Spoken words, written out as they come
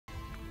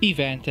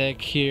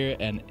TheFatRat here,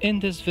 and in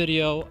this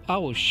video I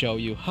will show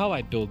you how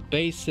I build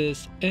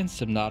bases in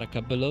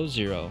Subnautica Below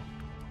Zero.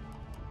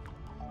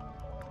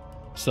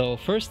 So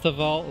first of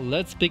all,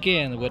 let's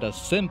begin with a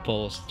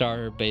simple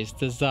starter base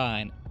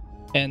design.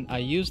 And I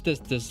use this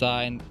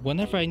design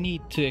whenever I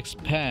need to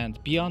expand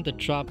beyond the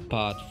drop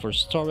pod for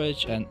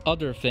storage and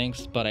other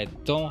things, but I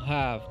don't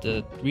have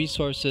the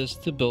resources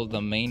to build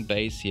the main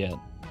base yet.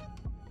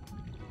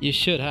 You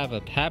should have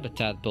a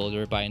habitat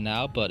builder by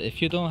now, but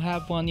if you don't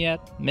have one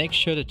yet, make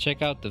sure to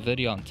check out the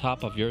video on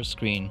top of your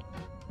screen.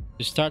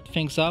 To start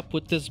things up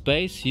with this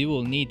base, you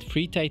will need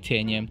 3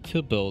 titanium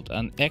to build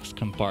an X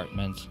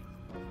compartment.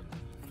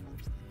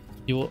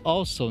 You will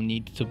also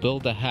need to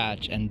build a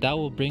hatch, and that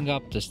will bring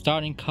up the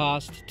starting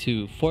cost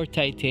to 4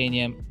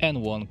 titanium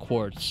and 1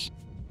 quartz.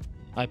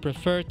 I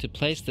prefer to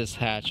place this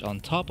hatch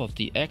on top of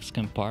the X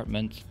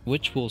compartment,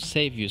 which will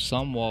save you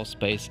some wall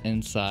space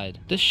inside.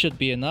 This should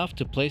be enough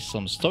to place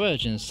some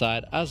storage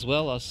inside, as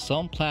well as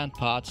some plant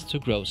pots to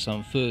grow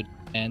some food.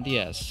 And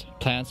yes,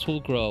 plants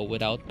will grow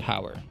without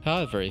power.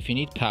 However, if you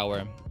need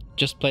power,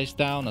 just place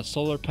down a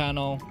solar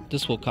panel.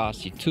 This will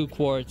cost you 2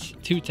 quartz,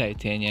 2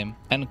 titanium,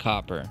 and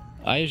copper.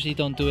 I usually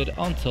don't do it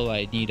until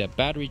I need a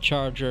battery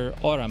charger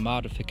or a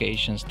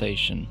modification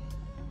station.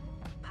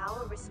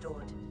 Power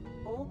restored.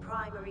 All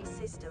primary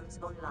systems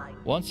online.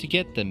 Once you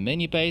get the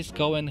mini base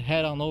going,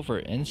 head on over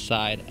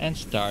inside and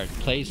start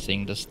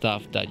placing the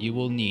stuff that you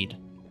will need.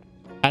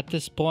 At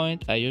this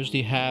point, I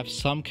usually have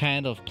some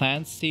kind of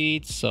plant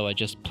seeds, so I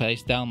just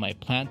place down my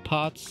plant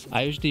pots.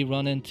 I usually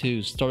run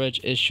into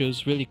storage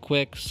issues really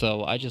quick,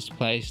 so I just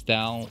place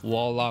down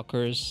wall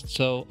lockers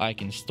so I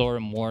can store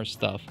more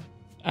stuff.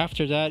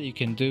 After that, you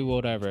can do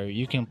whatever.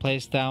 You can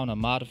place down a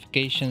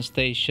modification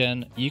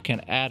station, you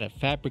can add a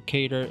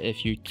fabricator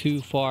if you're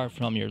too far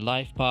from your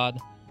life pod,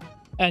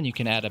 and you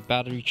can add a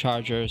battery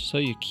charger so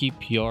you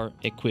keep your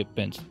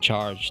equipment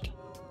charged.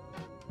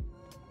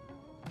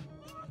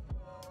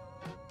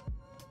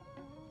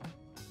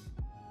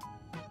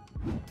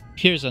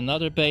 Here's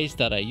another base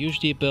that I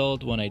usually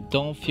build when I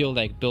don't feel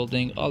like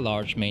building a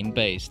large main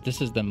base.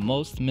 This is the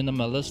most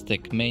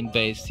minimalistic main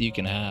base you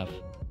can have.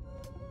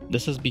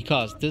 This is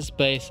because this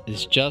base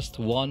is just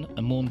one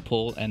moon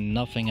pool and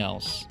nothing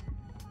else.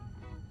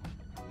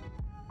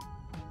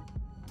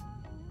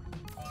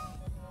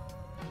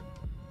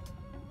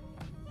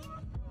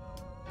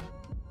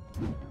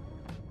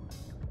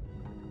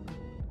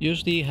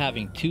 Usually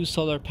having 2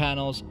 solar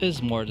panels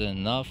is more than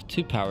enough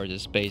to power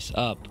this base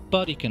up,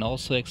 but you can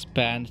also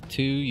expand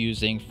to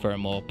using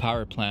thermal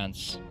power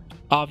plants.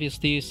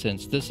 Obviously,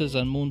 since this is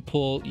a moon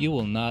pool, you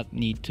will not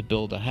need to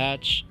build a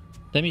hatch.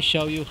 Let me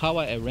show you how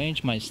I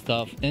arrange my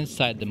stuff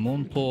inside the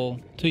moon pool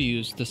to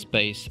use the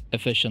space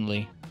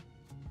efficiently.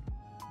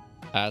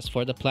 As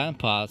for the plant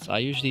pots, I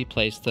usually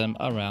place them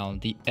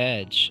around the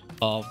edge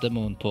of the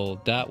moon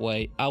pool. That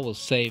way I will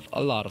save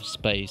a lot of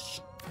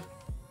space.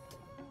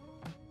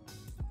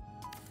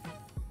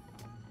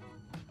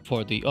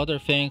 For the other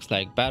things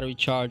like battery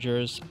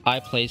chargers, I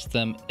place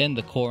them in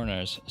the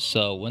corners,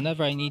 so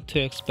whenever I need to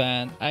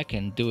expand, I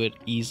can do it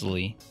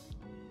easily.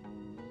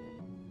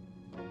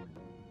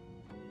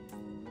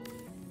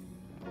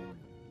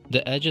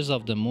 The edges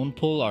of the moon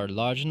pool are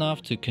large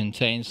enough to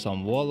contain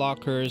some wall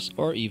lockers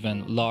or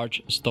even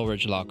large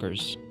storage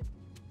lockers.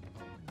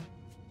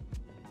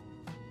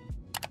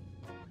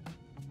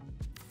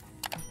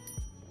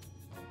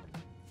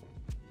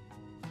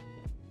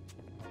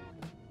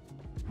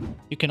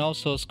 You can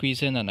also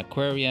squeeze in an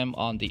aquarium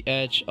on the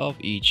edge of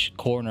each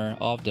corner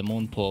of the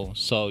moon pool,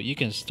 so you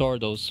can store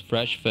those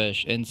fresh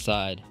fish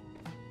inside.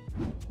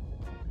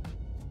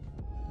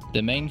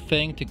 The main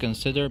thing to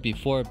consider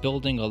before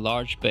building a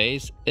large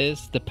base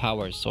is the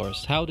power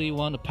source. How do you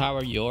want to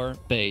power your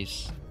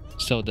base?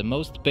 So the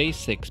most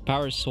basic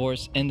power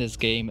source in this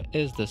game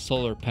is the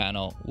solar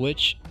panel,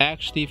 which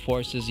actually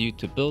forces you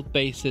to build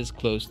bases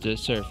close to the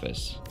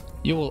surface.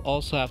 You will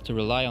also have to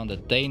rely on the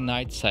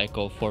day-night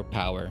cycle for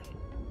power.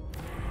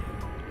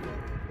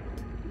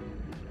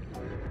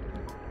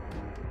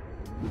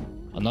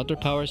 Another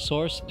power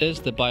source is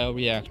the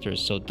bioreactor,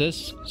 so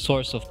this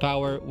source of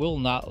power will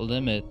not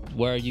limit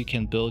where you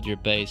can build your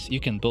base. You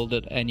can build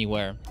it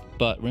anywhere.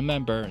 But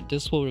remember,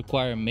 this will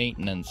require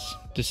maintenance.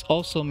 This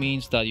also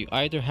means that you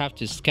either have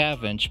to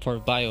scavenge for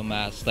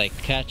biomass like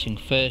catching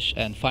fish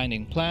and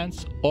finding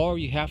plants, or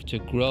you have to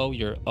grow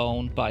your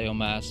own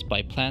biomass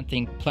by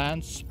planting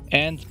plants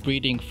and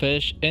breeding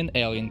fish in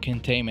alien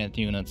containment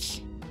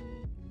units.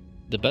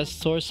 The best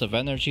source of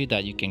energy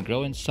that you can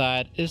grow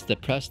inside is the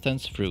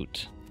Preston's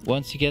fruit.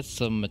 Once you get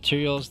some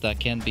materials that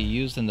can be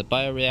used in the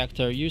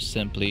bioreactor, you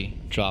simply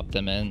drop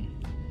them in.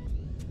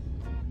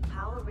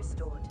 Power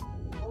restored.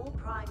 All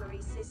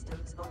primary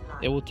systems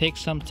online. It will take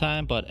some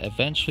time, but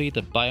eventually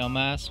the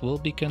biomass will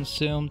be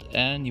consumed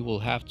and you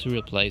will have to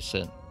replace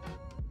it.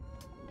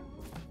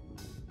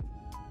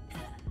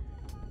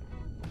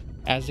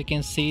 As you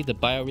can see, the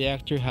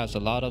bioreactor has a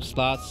lot of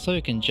slots, so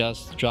you can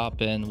just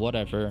drop in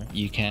whatever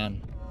you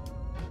can.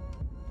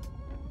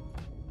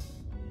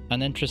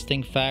 An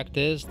interesting fact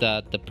is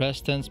that the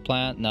Preston's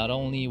plant not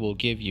only will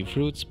give you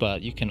fruits,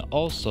 but you can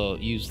also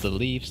use the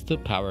leaves to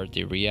power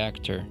the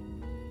reactor.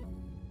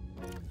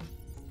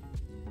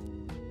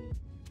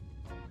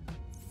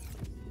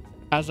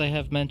 As I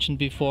have mentioned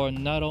before,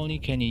 not only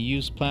can you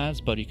use plants,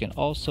 but you can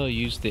also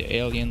use the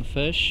alien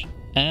fish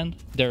and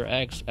their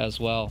eggs as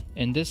well.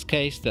 In this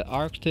case, the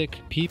Arctic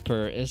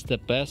peeper is the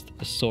best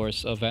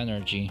source of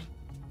energy.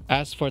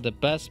 As for the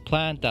best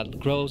plant that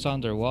grows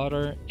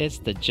underwater, it's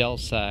the gel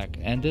sac,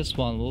 and this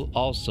one will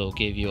also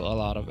give you a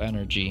lot of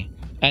energy,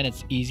 and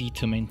it's easy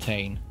to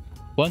maintain.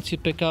 Once you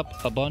pick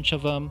up a bunch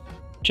of them,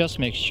 just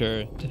make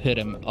sure to hit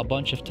them a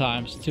bunch of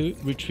times to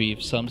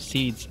retrieve some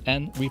seeds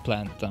and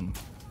replant them.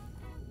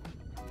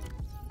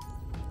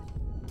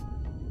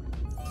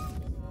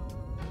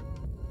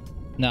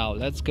 Now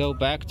let's go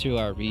back to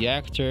our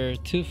reactor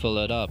to fill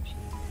it up.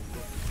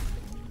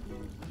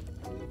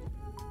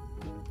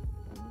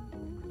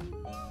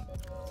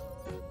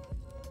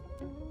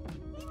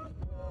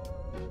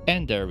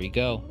 And there we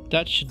go.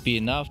 That should be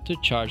enough to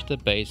charge the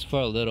base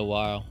for a little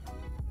while.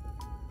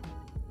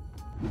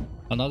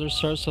 Another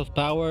source of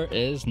power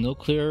is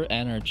nuclear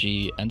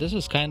energy, and this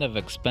is kind of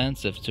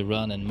expensive to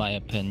run in my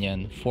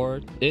opinion.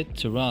 For it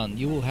to run,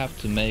 you will have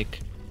to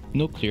make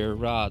nuclear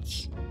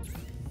rods.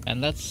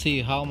 And let's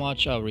see how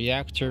much a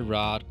reactor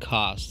rod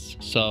costs.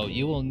 So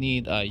you will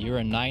need a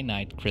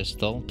uraninite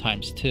crystal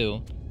times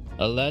 2,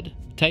 a lead,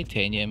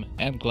 titanium,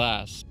 and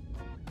glass.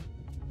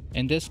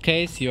 In this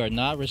case, you are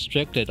not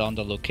restricted on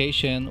the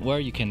location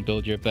where you can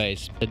build your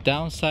base. The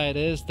downside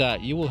is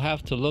that you will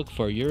have to look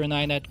for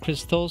uraninite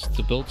crystals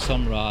to build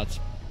some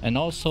rods, and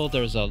also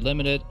there's a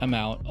limited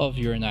amount of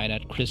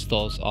uraninite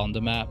crystals on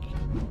the map.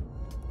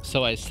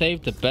 So I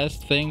saved the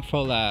best thing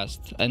for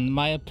last. In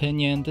my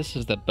opinion, this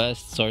is the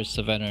best source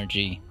of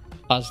energy.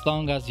 As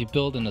long as you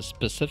build in a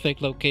specific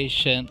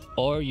location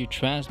or you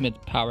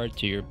transmit power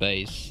to your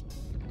base.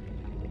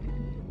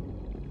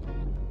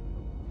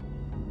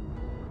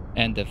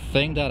 And the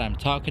thing that I'm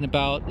talking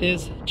about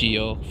is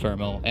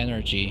geothermal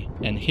energy.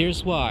 And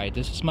here's why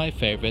this is my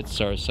favorite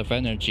source of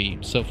energy.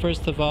 So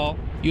first of all,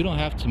 you don't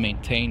have to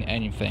maintain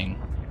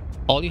anything.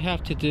 All you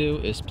have to do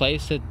is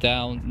place it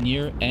down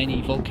near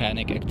any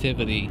volcanic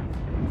activity.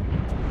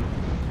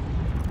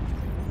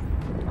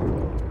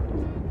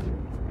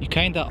 You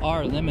kinda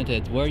are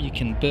limited where you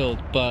can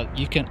build, but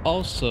you can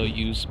also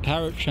use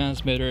power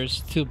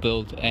transmitters to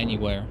build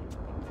anywhere.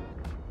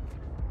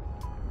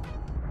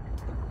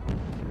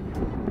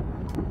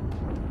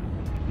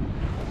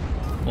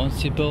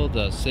 Once you build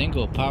a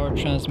single power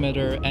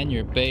transmitter and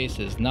your base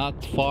is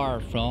not far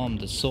from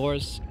the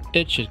source,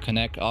 it should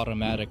connect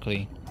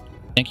automatically.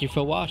 Thank you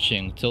for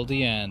watching till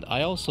the end.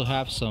 I also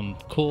have some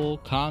cool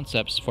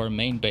concepts for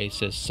main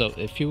bases, so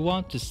if you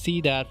want to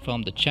see that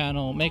from the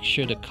channel, make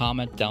sure to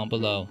comment down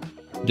below.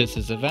 This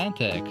is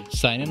TheFatRat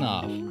signing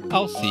off.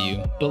 I'll see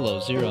you below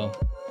zero.